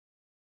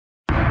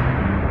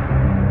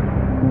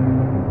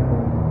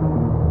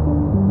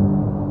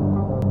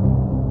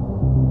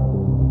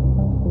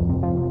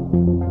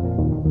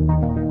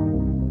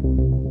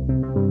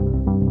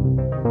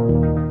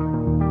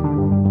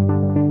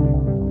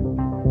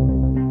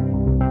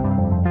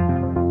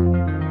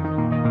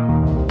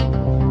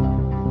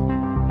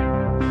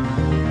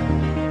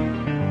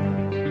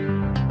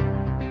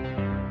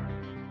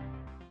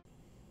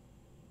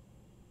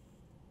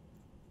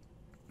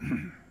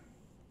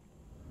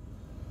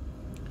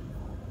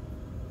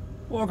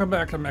Welcome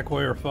back to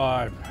MechWarrior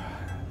 5.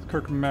 It's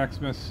Kirk and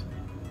Maximus.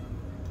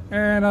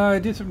 And I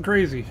did something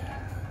crazy.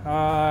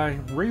 I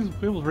was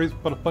able to raise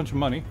a bunch of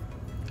money.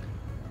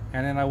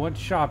 And then I went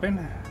shopping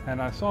and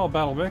I saw a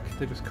battle mech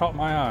that just caught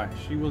my eye.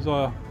 She's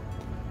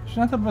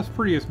not the most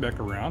prettiest mech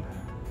around.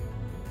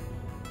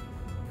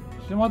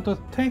 She's not the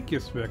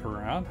tankiest mech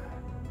around.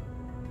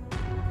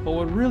 But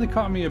what really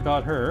caught me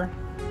about her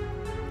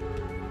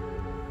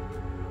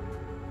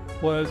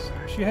was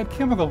she had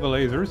chemical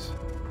lasers,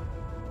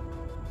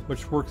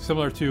 which work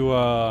similar to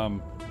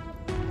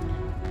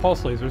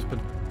pulse lasers, but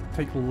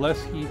take less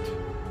heat,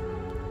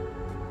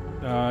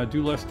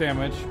 do less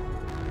damage,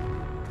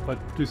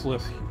 but produce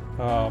less,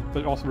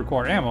 but also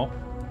require ammo.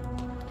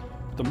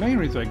 But the main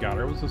reason I got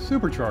her was a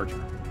supercharger.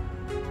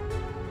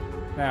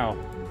 Now,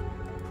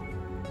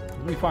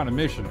 let me find a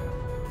mission,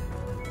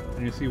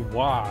 and you see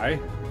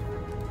why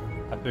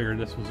I figured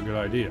this was a good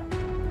idea.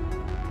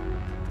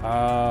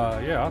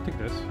 Yeah, I'll take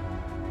this.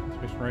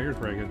 This mission right here is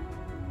very good.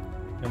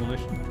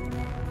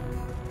 Demolition.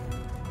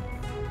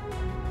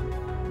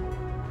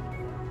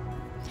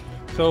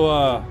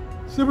 So,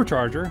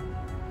 supercharger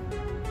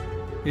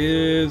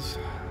is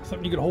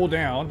something you can hold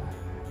down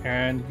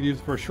and you can use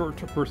it for a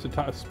short burst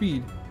of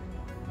speed.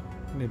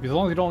 And as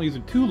long as you don't use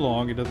it too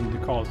long, it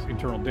doesn't cause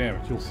internal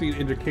damage. You'll see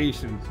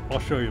indications. I'll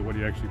show you what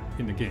you actually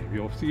in the game.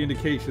 You'll see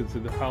indications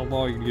of how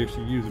long you can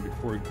actually use it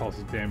before it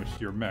causes damage to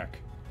your mech.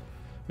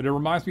 But it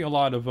reminds me a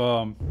lot of,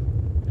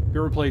 if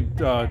you ever played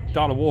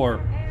Dawn of War,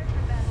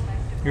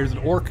 here's an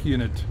orc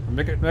unit, a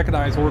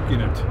mechanized orc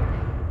unit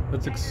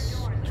that's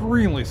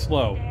extremely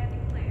slow.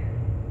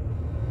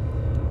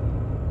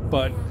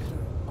 But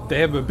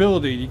they have the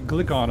ability, you can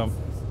click on them.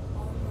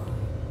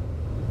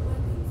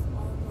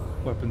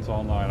 Weapons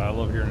online, I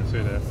love hearing it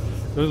say that.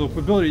 There's an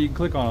ability, you can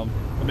click on them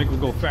and make them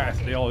go fast.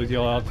 They always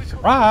yell out,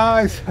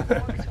 "Surprise!"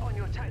 On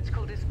your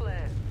tactical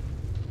display.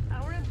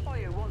 Our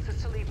employer wants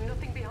us to leave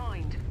nothing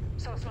behind,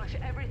 so smash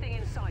everything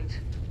in sight.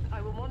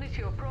 I will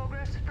monitor your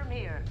progress from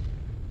here.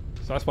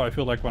 So that's what I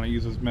feel like when I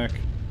use this mech,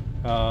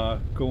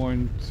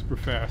 going super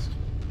fast.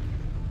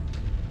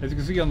 As you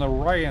can see on the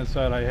right hand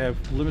side, I have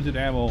limited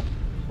ammo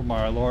for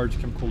my large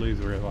chemical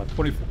laser. I have about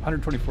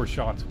 124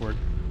 shots for it.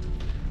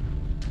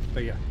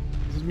 But yeah,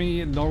 this is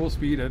me at normal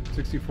speed at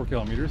 64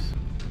 kilometers.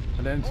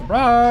 And then,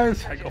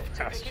 surprise! I go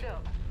fast.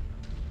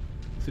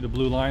 See the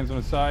blue lines on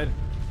the side?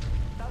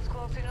 That's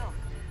close enough.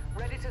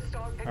 Ready to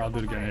start. I'll do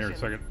it again here in a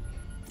second.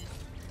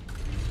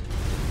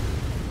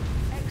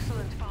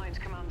 Excellent find,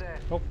 Commander.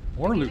 Oh,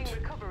 more loot.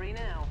 Recovery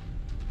now.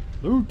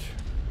 Loot!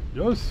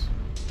 Yes!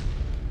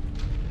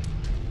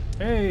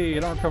 Hey,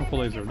 an arc chemical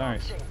laser.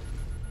 Nice.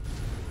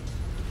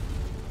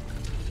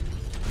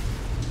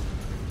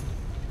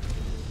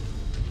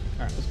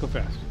 Alright, let's go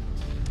fast.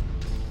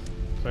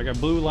 So I got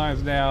blue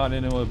lines now, and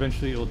then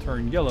eventually it'll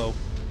turn yellow,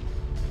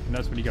 and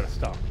that's when you gotta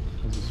stop.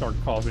 As it starts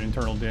causing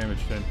internal damage,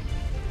 then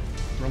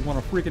we're going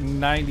a freaking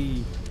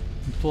 90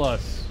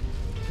 plus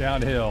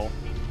downhill.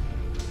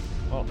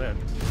 Oh, that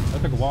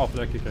took a while for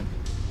that kick in.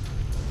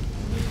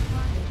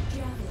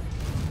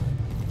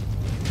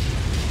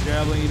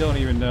 Javelin, you don't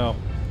even know.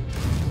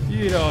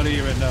 You don't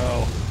even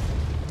know.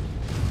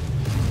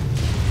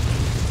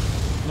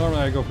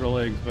 Normally I go for the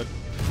legs, but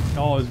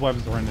all his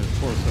weapons are in his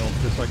torso,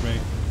 just like me.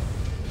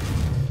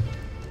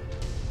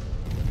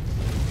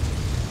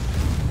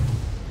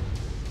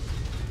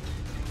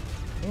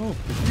 Oh,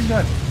 machine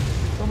gun!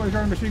 Somebody's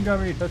trying to machine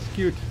gun me. That's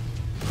cute.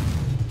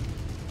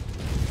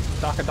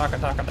 Taka taka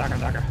taka taka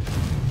taka.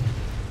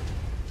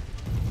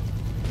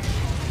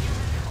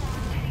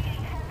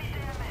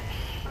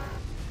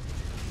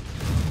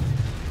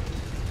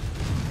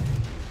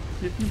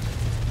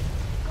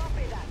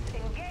 Copy that.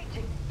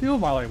 Engaging. Do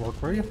my light work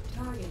for you.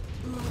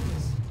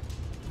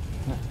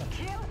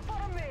 Kill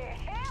for me.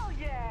 Hell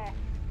yeah.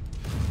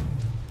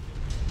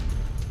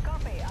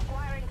 Copy.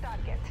 Acquiring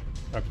target.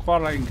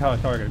 Acquiring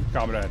target,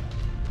 comrade.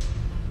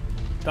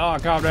 Ah,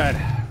 comrade.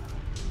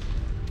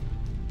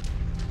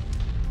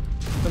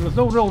 There's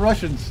no real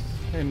Russians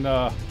in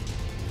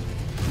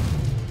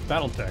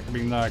BattleTech. I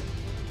mean,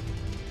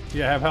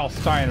 you have House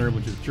Steiner,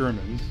 which is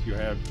Germans. You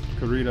have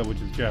Kurita, which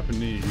is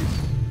Japanese.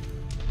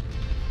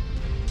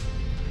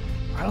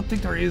 I don't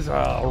think there is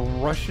a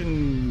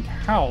Russian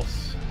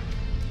house.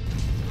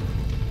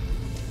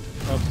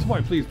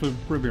 Somebody please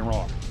prove me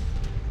wrong.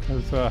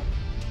 Because,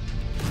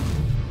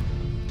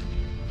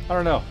 I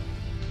don't know.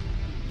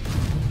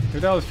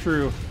 If that was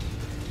true,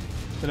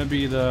 then it'd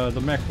be the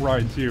mech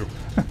rides you.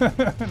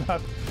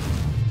 Not,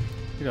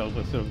 you know,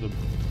 the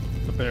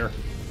bear.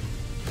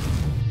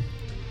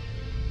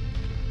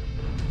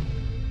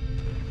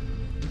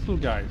 This little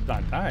guy is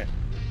not dying.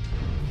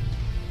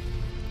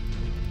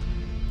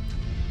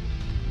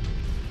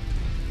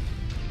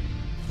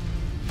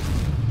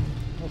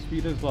 How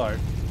speed is light.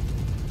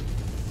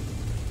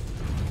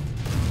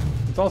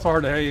 It's also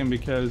hard to aim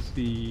because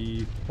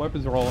the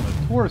weapons are all in the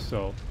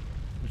torso,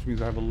 which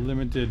means I have a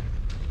limited,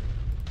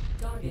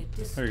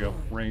 there you go,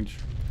 range.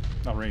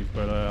 Not range,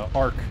 but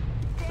arc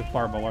to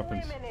fire my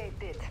weapons.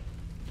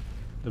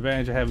 The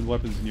advantage of having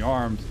weapons in your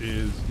arms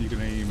is you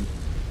can aim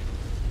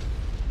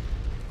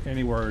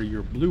anywhere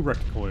your blue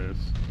reticle is.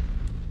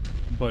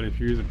 But if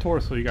you're using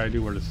torso, you gotta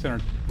do where the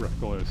center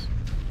reticle is.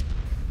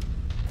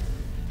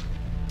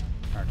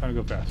 Alright, time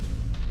to go fast.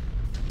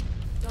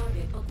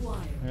 Target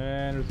acquired.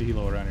 And there's a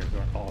helo around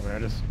here. Oh,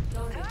 that is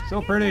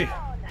so pretty. If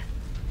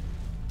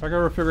I can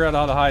ever figure out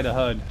how to hide a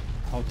HUD,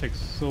 I'll take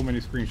so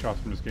many screenshots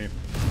from this game.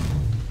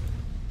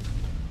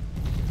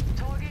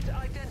 Target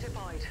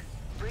identified.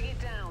 Bring it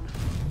down.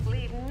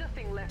 Leave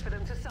nothing left for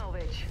them to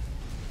salvage.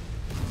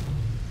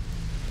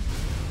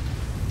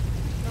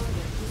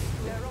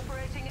 They're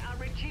operating at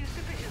reduced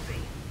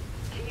efficiency.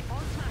 Keep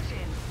on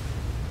smashing.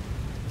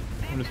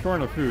 I'm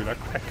destroying the food. I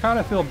kind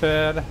of feel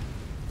bad.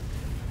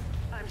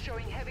 I'm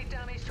showing heavy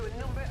damage to a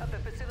number of the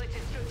facility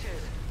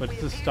structures. But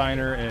it's this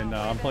Steiner, and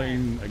I'm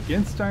playing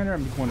against Steiner.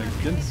 I'm going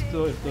against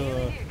the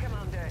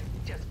Commander.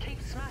 Just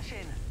keep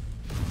smashing.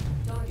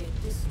 Target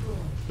destroyed.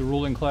 the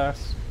ruling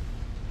class.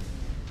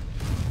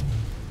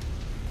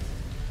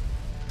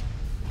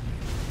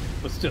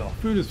 But still,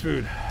 food is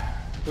food.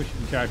 Wish you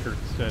could capture it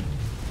instead.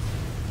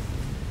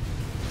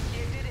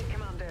 You did it,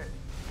 Commander.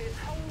 This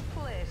whole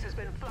place has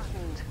been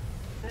flattened.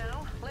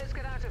 Now, let's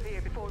get out of here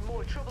before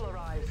more trouble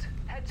arrives.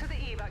 Head to the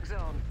evac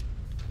zone.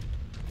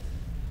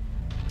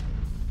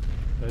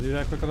 Did I do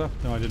that quick enough?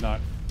 No, I did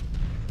not.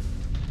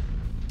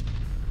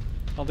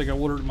 I don't think I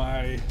ordered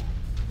my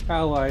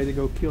ally to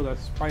go kill that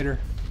spider.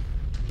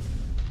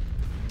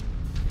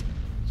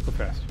 Let's go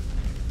fast.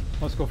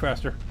 Let's go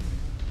faster.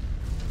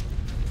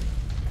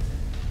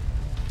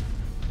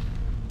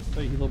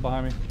 Hey, helo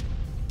behind me.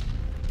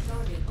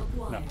 Target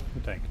acquired. No, the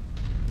tank.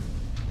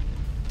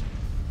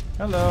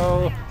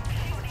 Hello.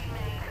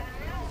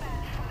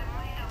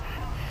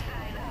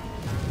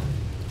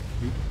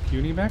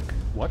 Puny mech?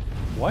 What?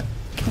 What?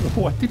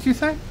 What did you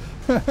say?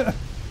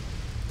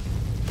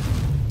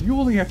 You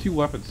only have 2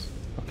 weapons,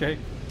 okay?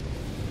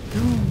 2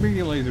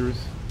 medium lasers.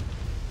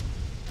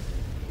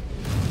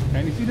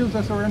 And you see those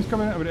SRMs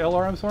coming in? I mean,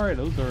 LRMs, sorry.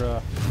 Those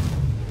are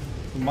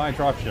my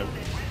dropship.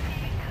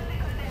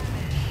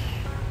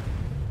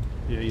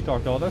 Yeah, you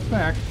talked all that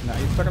smack. Now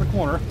you're stuck in a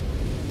corner.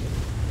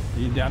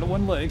 You're down to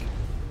 1 leg.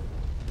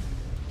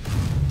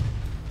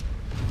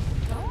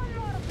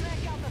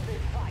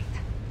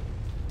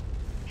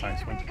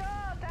 Nice one.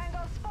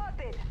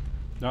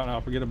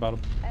 No, forget about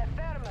him.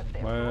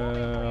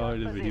 Well,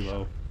 it is a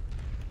helo.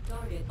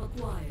 Target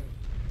acquired.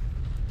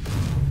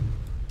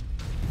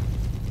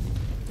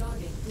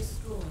 Target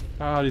destroyed.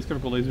 Ah, these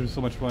chemical lasers are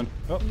so much fun.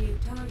 Oh, New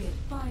target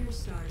fire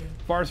starter.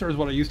 Firestar is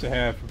what I used to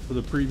have for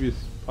the previous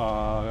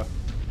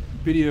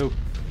video,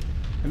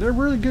 and they're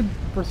really good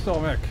versatile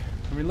mech.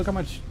 I mean, look how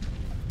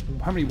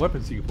many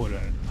weapons you can put in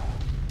it.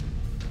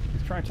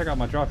 He's trying to check out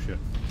my dropship.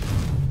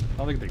 I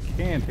don't think they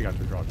can take out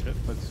your dropship,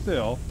 but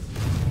still,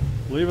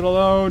 leave it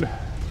alone.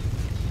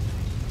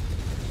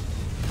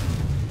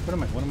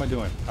 What am I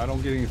doing? I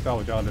don't get any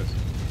salvage out of this.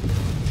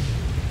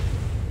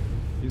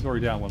 He's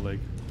already down 1 leg.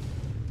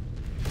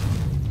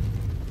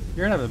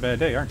 You're gonna have a bad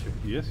day, aren't you?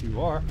 Yes,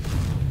 you are.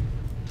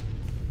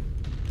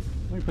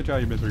 Let me put you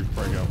out of your misery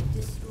before I go.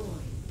 Destroyed.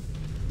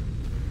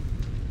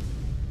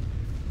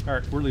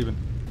 Alright, we're leaving.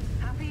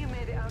 Happy you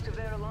made it out of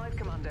there alive,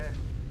 Commander.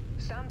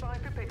 Stand by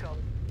for pickup.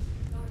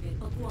 Target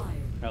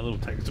acquired. That little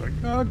tank's like,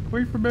 oh,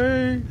 wait for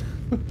me!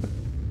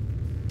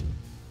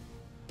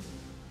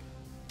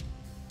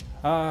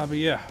 But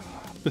yeah,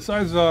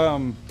 besides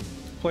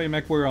playing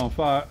MechWarrior on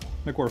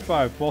MechWarrior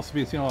 5, we've also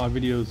been seeing a lot of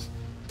videos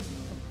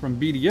from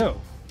BDO.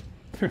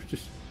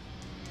 Just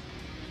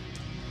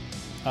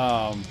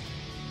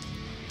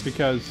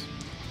because,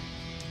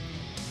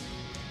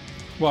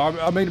 well,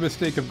 I made a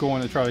mistake of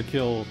going to try to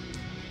kill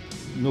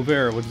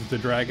Novera, which is the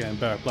dragon in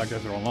Black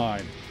Desert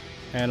Online,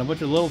 and a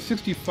bunch of level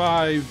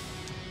 65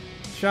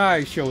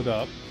 shy showed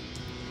up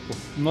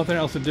with nothing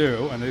else to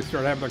do, and they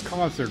started having a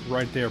concert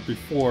right there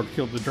before it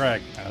killed the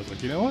dragon. And I was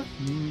like, you know what?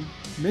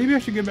 Maybe I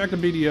should get back to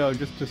BDO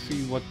just to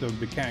see what the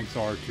mechanics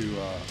are to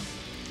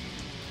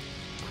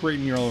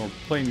creating your own, or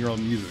playing your own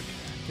music,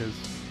 because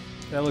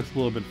that looks a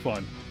little bit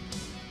fun.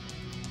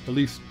 At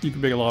least you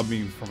can make a lot of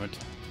memes from it.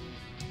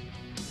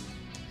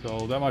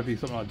 So that might be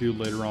something I'll do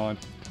later on.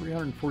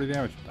 340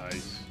 damage,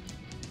 nice.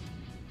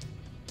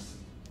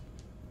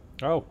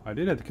 Oh, I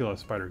did have to kill that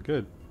spider,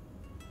 good.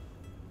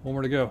 1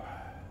 more to go.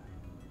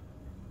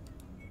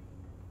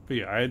 But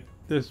yeah,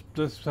 this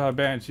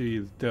Banshee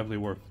is definitely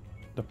worth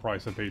the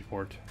price I paid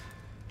for it.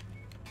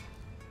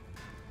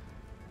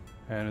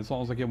 And as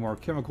long as I get more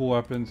chemical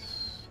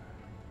weapons...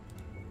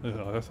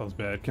 Oh, that sounds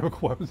bad.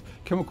 Chemical weapons.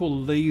 Chemical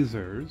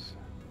lasers.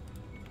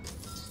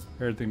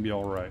 Everything be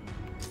alright.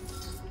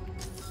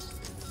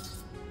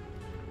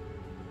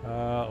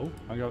 Oh,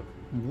 I got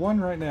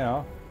 1 right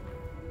now.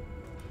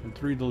 And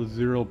 3 to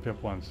 0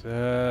 pip ones.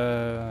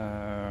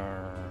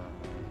 The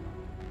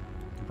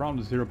problem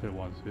with 0 pip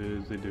ones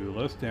is they do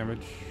less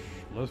damage,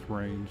 less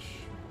range.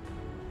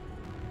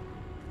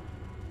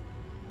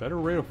 Better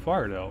rate of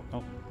fire though.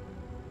 Oh.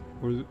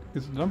 Or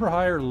is the number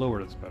higher or lower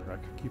that's better? I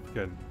keep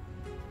forgetting.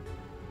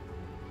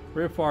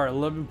 Rate of fire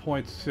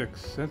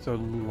 11.6. That's a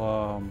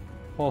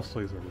pulse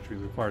laser, which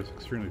means it fires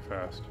extremely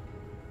fast.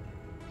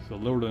 So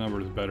lower the number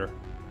is better.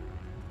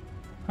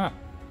 Huh.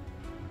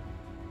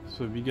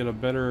 So if you get a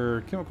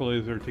better chemical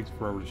laser, it takes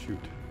forever to shoot.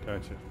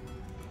 Gotcha.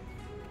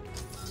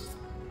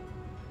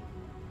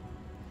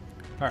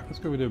 Alright, let's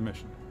go do a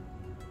mission.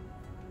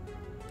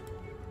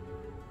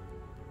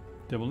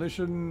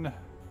 Demolition.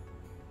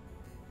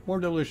 More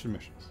demolition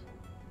missions.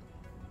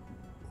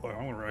 Boy,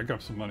 I want to rack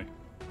up some money.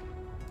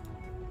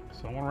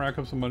 So I want to rack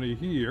up some money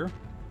here,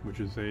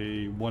 which is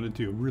a 1 to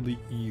 2, really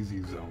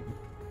easy zone.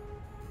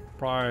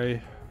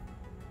 Probably.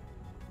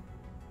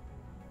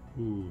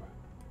 Ooh.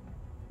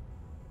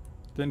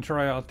 Then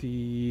try out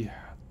the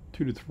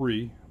 2 to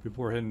 3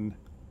 before hitting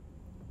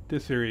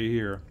this area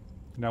here.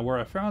 Now, where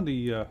I found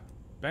the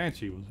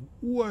Banshee was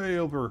way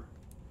over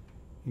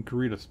in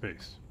Karita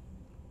space.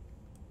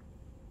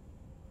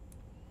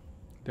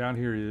 Down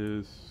here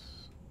is.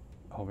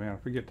 Oh man, I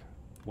forget.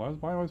 Why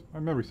was my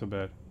memory so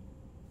bad?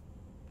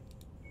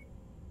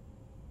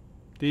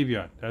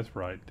 Deviant, that's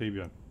right,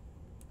 Deviant.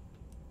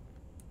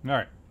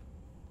 Alright.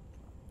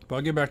 But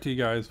I'll get back to you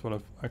guys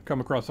when I've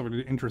come across something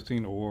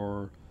interesting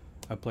or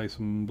I play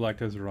some Black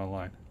Desert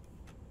Online.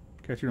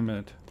 Catch you in a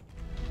minute.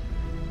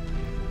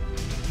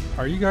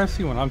 Are you guys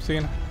seeing what I'm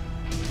seeing?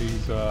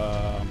 These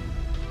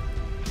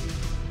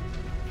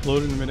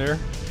floating in midair?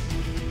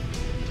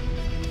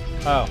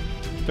 Oh,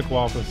 it took a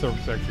while for the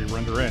surface to actually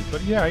render in.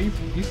 But yeah,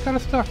 he's kind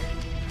of stuck.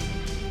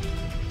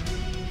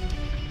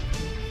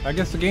 I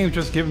guess the game's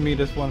just giving me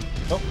this one.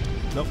 Oh,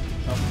 nope,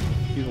 nope.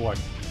 He's alive.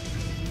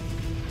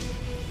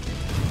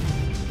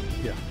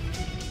 Yeah.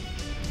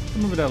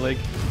 Remember that leg.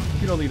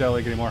 You don't need that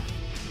leg anymore.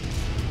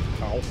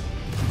 Ow.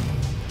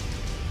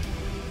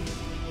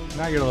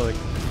 Now you're like.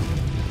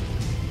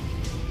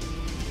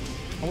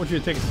 I want you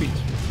to take a seat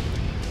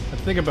and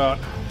think about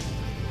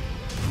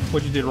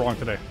what you did wrong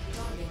today.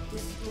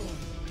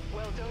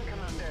 Well done,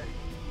 Commander.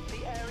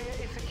 The area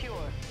is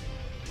secure.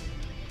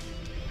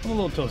 I'm a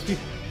little toasty.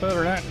 But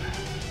other than that,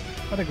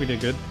 I think we did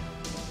good.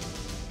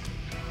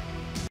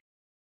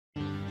 I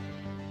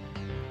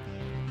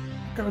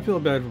kind of feel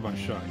bad for my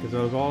shot because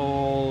I was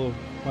all,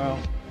 well,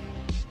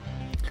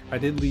 I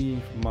did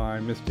leave my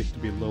Mystic to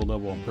be low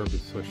level on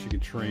purpose so she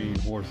could train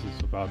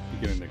horses without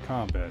beginning the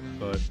combat,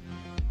 but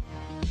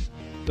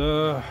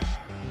the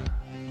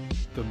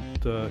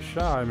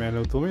Shy,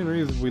 man, the main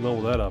reason we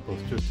leveled that up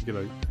was just to get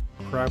a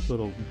crap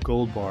little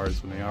gold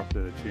bars when they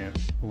offered it a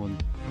chance, when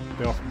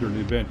they offered during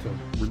the event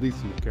of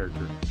releasing the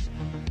character.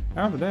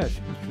 After that,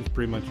 she was just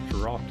pretty much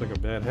dropped like a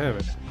bad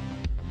habit.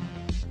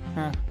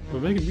 Huh,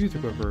 but making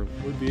music with her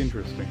would be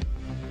interesting.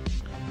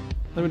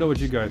 Let me know what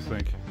you guys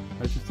think.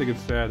 I just think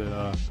it's sad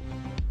that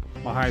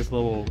my highest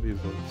level is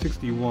a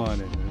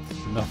 61 and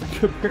it's nothing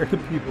compared to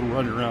people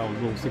running around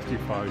with little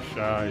 65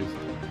 Shies.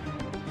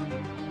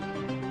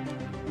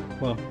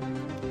 Well,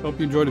 hope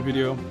you enjoyed the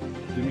video.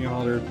 Give me a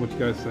holler what you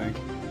guys think.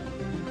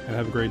 And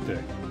have a great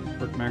day.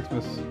 Kirk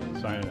Maximus,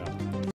 signing out.